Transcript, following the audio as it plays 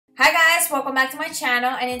Hi guys, welcome back to my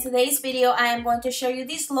channel, and in today's video I am going to show you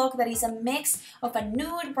this look that is a mix of a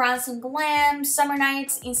nude, bronze and glam, summer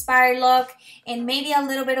nights inspired look, and maybe a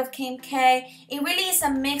little bit of Kim K. It really is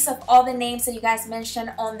a mix of all the names that you guys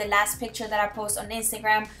mentioned on the last picture that I posted on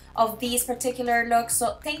Instagram of these particular looks.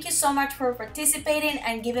 So thank you so much for participating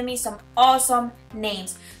and giving me some awesome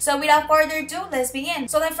names. So without further ado, let's begin.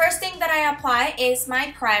 So the first thing that I apply is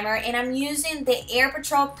my primer, and I'm using the Air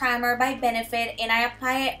Patrol primer by Benefit, and I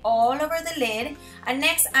apply it all over the lid. And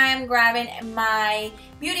next I am grabbing my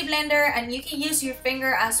beauty blender, and you can use your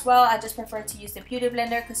finger as well. I just prefer to use the beauty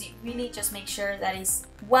blender because it really just makes sure that it's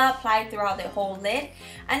well applied throughout the whole lid.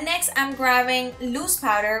 And next I'm grabbing loose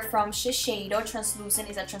powder from Shiseido. Translucent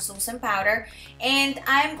is a translucent powder, and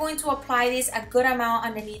I'm going to apply this a good amount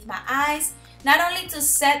underneath my eyes, not only to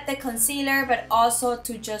set the concealer but also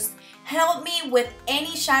to just help me with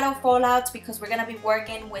any shadow fallouts, because we're gonna be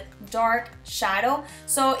working with dark shadow.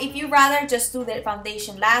 So if you rather just do the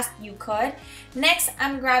foundation last, you could. Next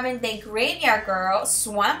I'm grabbing the Graveyardgirl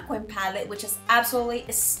Swamp Queen palette, which is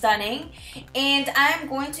absolutely stunning, and I'm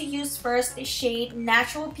going to use first the shade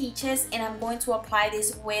Natural Peaches, and I'm going to apply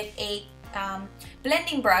this with a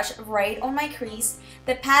blending brush right on my crease.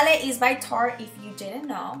 The palette is by Tarte, if you didn't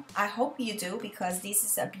know. I hope you do, because this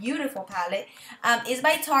is a beautiful palette. It's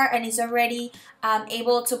by Tarte and is already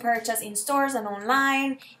able to purchase in stores and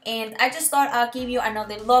online, and I just thought I'll give you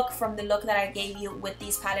another look from the look that I gave you with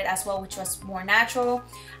this palette as well, which was more natural.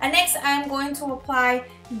 And next I'm going to apply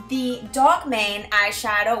the Dog Man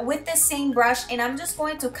eyeshadow with the same brush, and I'm just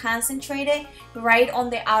going to concentrate it right on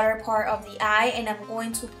the outer part of the eye, and I'm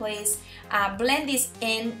going to place blend this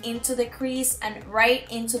into the crease and right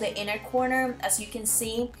into the inner corner. As you can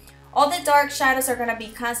see, all the dark shadows are going to be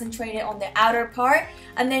concentrated on the outer part,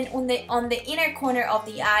 and then on the inner corner of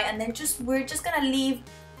the eye, and then we're just going to leave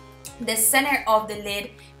the center of the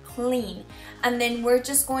lid clean. And then we're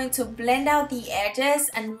just going to blend out the edges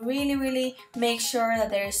and really make sure that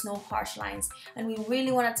there is no harsh lines, and we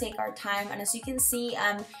really want to take our time. And as you can see,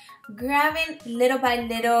 I'm grabbing little by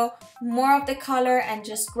little more of the color and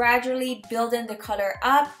just gradually building the color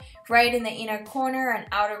up right in the inner corner and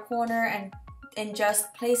outer corner, and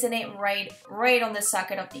just placing it right on the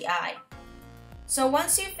socket of the eye. So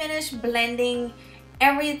once you finish blending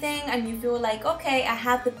everything and you feel like, okay, I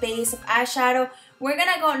have the base of eyeshadow, we're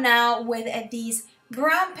gonna go now with this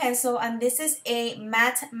brown pencil, and this is a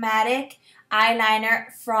matte Matic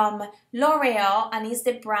eyeliner from Loreal, and it's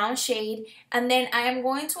the brown shade. And then I am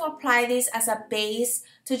going to apply this as a base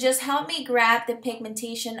to just help me grab the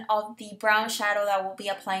pigmentation of the brown shadow that we'll be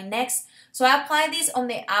applying next. So I apply this on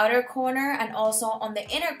the outer corner and also on the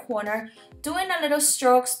inner corner, doing a little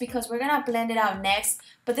strokes because we're gonna blend it out next.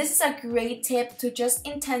 But this is a great tip to just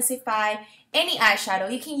intensify any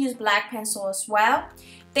eyeshadow. You can use black pencil as well.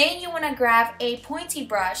 Then you want to grab a pointy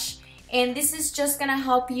brush, and this is just gonna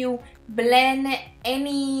help you blend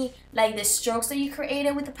any, like, the strokes that you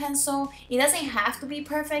created with the pencil. It doesn't have to be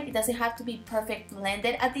perfect. It doesn't have to be perfect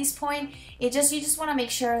blended at this point. You just want to make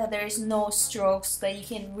sure that there is no strokes, that you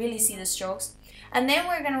can really see the strokes. And then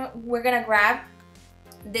we're gonna grab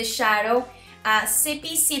the shadow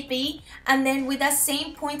Sippy, and then with that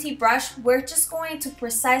same pointy brush, we're just going to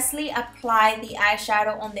precisely apply the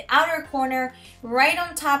eyeshadow on the outer corner right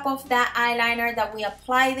on top of that eyeliner that we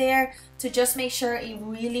apply there, to just make sure it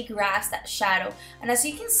really grabs that shadow. And as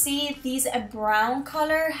you can see, this brown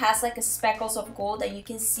color has like a speckles of gold that you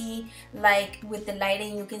can see, like with the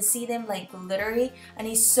lighting, you can see them like glittery, and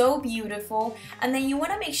it's so beautiful. And then you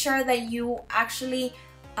want to make sure that you actually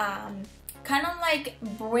kind of like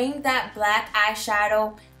bring that black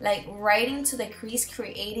eyeshadow like right into the crease,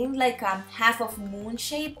 creating like a half of moon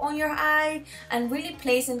shape on your eye, and really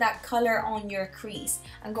placing that color on your crease,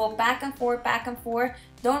 and go back and forth, back and forth.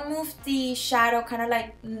 Don't move the shadow, kind of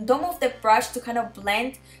like, don't move the brush to kind of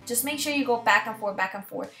blend. Just make sure you go back and forth, back and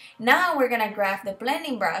forth. Now we're gonna grab the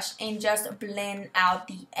blending brush and just blend out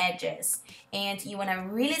the edges. And you wanna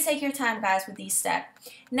really take your time, guys, with this step.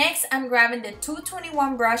 Next, I'm grabbing the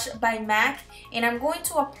 221 brush by MAC, and I'm going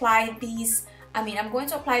to apply these. I'm going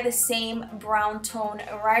to apply the same brown tone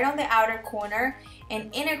right on the outer corner and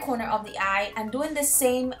inner corner of the eye, and doing the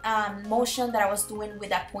same motion that I was doing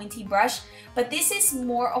with that pointy brush. But this is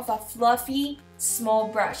more of a fluffy, small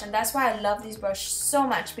brush, and that's why I love this brush so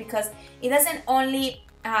much, because it doesn't only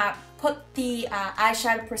put the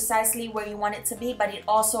eyeshadow precisely where you want it to be, but it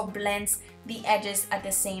also blends the edges at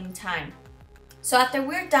the same time. So after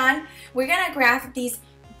we're done, we're gonna grab this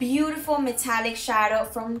beautiful metallic shadow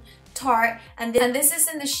from Tarte, and this is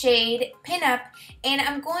in the shade Pinup, and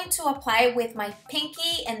I'm going to apply it with my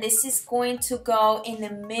pinky, and this is going to go in the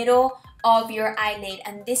middle of your eyelid,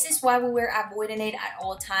 and this is why we were avoiding it at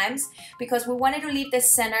all times, because we wanted to leave the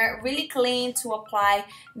center really clean to apply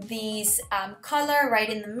this color right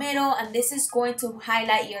in the middle, and this is going to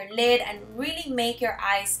highlight your lid and really make your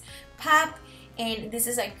eyes pop. And this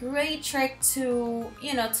is a great trick to,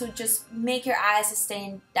 you know, to just make your eyes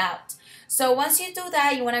stand out. So once you do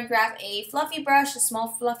that, you want to grab a fluffy brush, a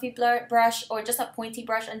small fluffy brush, or just a pointy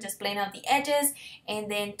brush, and just blend out the edges and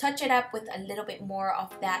then touch it up with a little bit more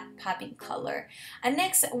of that popping color. And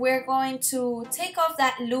next, we're going to take off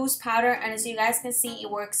that loose powder, and as you guys can see, it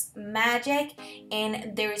works magic,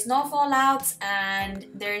 and there is no fallouts and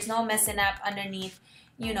there is no messing up underneath,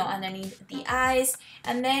 you know, underneath the eyes.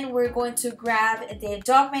 And then we're going to grab the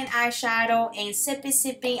Dogman eyeshadow and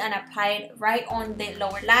sippy and apply it right on the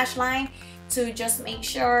lower lash line to just make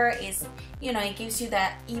sure it's, you know, it gives you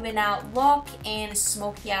that even out look and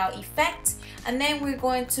smoky out effect. And then we're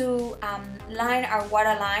going to line our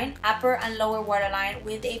waterline, upper and lower waterline,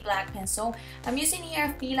 with a black pencil. I'm using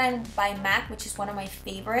here Feline by MAC, which is one of my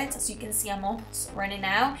favorites. As you can see, I'm almost running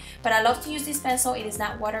out, but I love to use this pencil. It is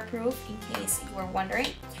not waterproof, in case you were wondering.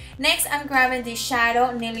 Next, I'm grabbing the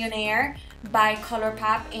shadow Nillionaire by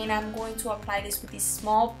Colourpop, and I'm going to apply this with this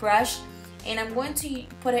small brush, and I'm going to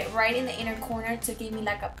put it right in the inner corner to give me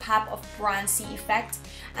like a pop of bronzy effect.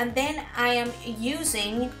 And then I am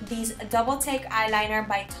using this double take eyeliner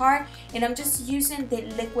by Tarte, and I'm just using the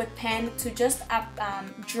liquid pen to just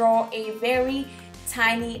draw a very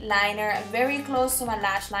tiny liner very close to my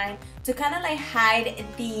lash line to kind of like hide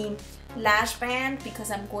the lash band,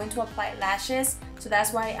 because I'm going to apply lashes. So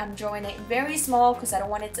that's why I'm drawing it very small, because I don't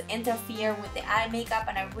want it to interfere with the eye makeup,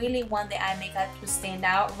 and I really want the eye makeup to stand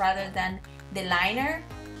out rather than the liner.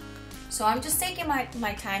 So I'm just taking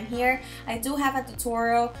my time here. I do have a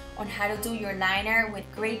tutorial on how to do your liner with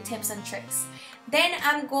great tips and tricks. Then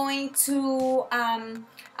I'm going to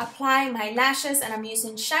apply my lashes, and I'm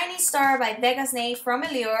using Shiny Star by Vegas Nay from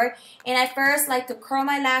Eylure. And I first like to curl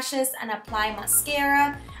my lashes and apply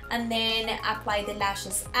mascara, and then apply the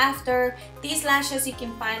lashes after. These lashes, you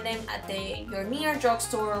can find them at your near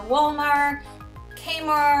drugstore, Walmart,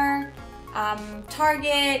 Kmart,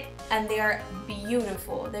 Target, and they are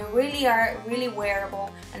beautiful. They really are really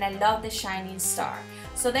wearable, and I love the Shining Star.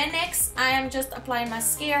 So then next, I am just applying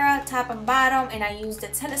mascara top and bottom, and I use the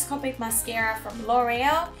telescopic mascara from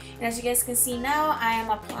Loreal. And as you guys can see now, I am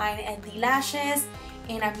applying the lashes,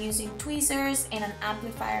 and I'm using tweezers and an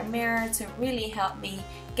amplifier mirror to really help me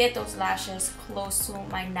get those lashes close to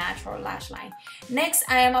my natural lash line. Next,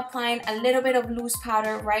 I am applying a little bit of loose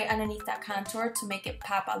powder right underneath that contour to make it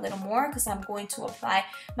pop a little more, because I'm going to apply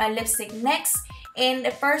my lipstick next. And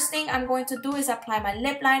the first thing I'm going to do is apply my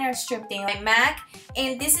lip liner, Strip Down by MAC.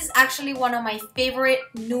 And this is actually one of my favorite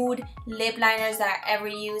nude lip liners that I ever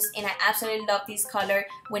use, and I absolutely love this color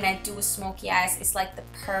when I do smoky eyes. It's like the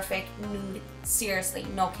perfect nude, seriously,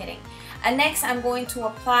 no kidding. And next, I'm going to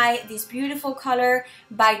apply this beautiful color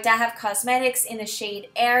by Dahab Cosmetics in the shade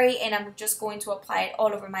Airy, and I'm just going to apply it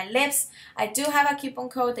all over my lips. I do have a coupon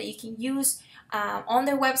code that you can use on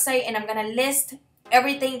their website, and I'm gonna list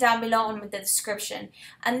everything down below in the description.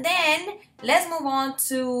 And then let's move on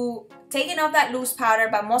to taking off that loose powder,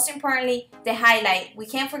 but most importantly, the highlight. We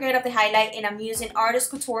can't forget of the highlight, and I'm using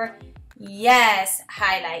Artiscouture YASSS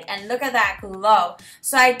highlight, and look at that glow.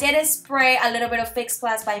 So I did spray a little bit of Fix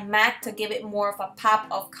Plus by MAC to give it more of a pop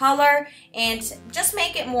of color and just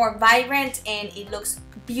make it more vibrant, and it looks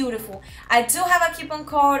beautiful. I do have a coupon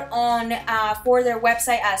code on for their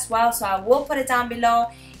website as well, so I will put it down below.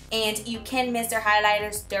 And you can't miss their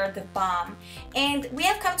highlighters, they're the bomb. And we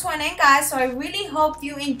have come to an end, guys, so I really hope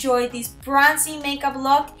you enjoyed this bronzy makeup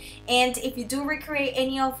look. And if you do recreate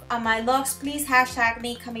any of my looks, please hashtag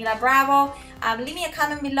me, Kamilabravo. Leave me a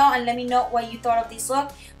comment below and let me know what you thought of this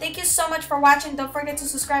look. Thank you so much for watching. Don't forget to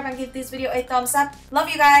subscribe and give this video a thumbs up. Love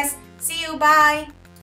you guys. See you. Bye.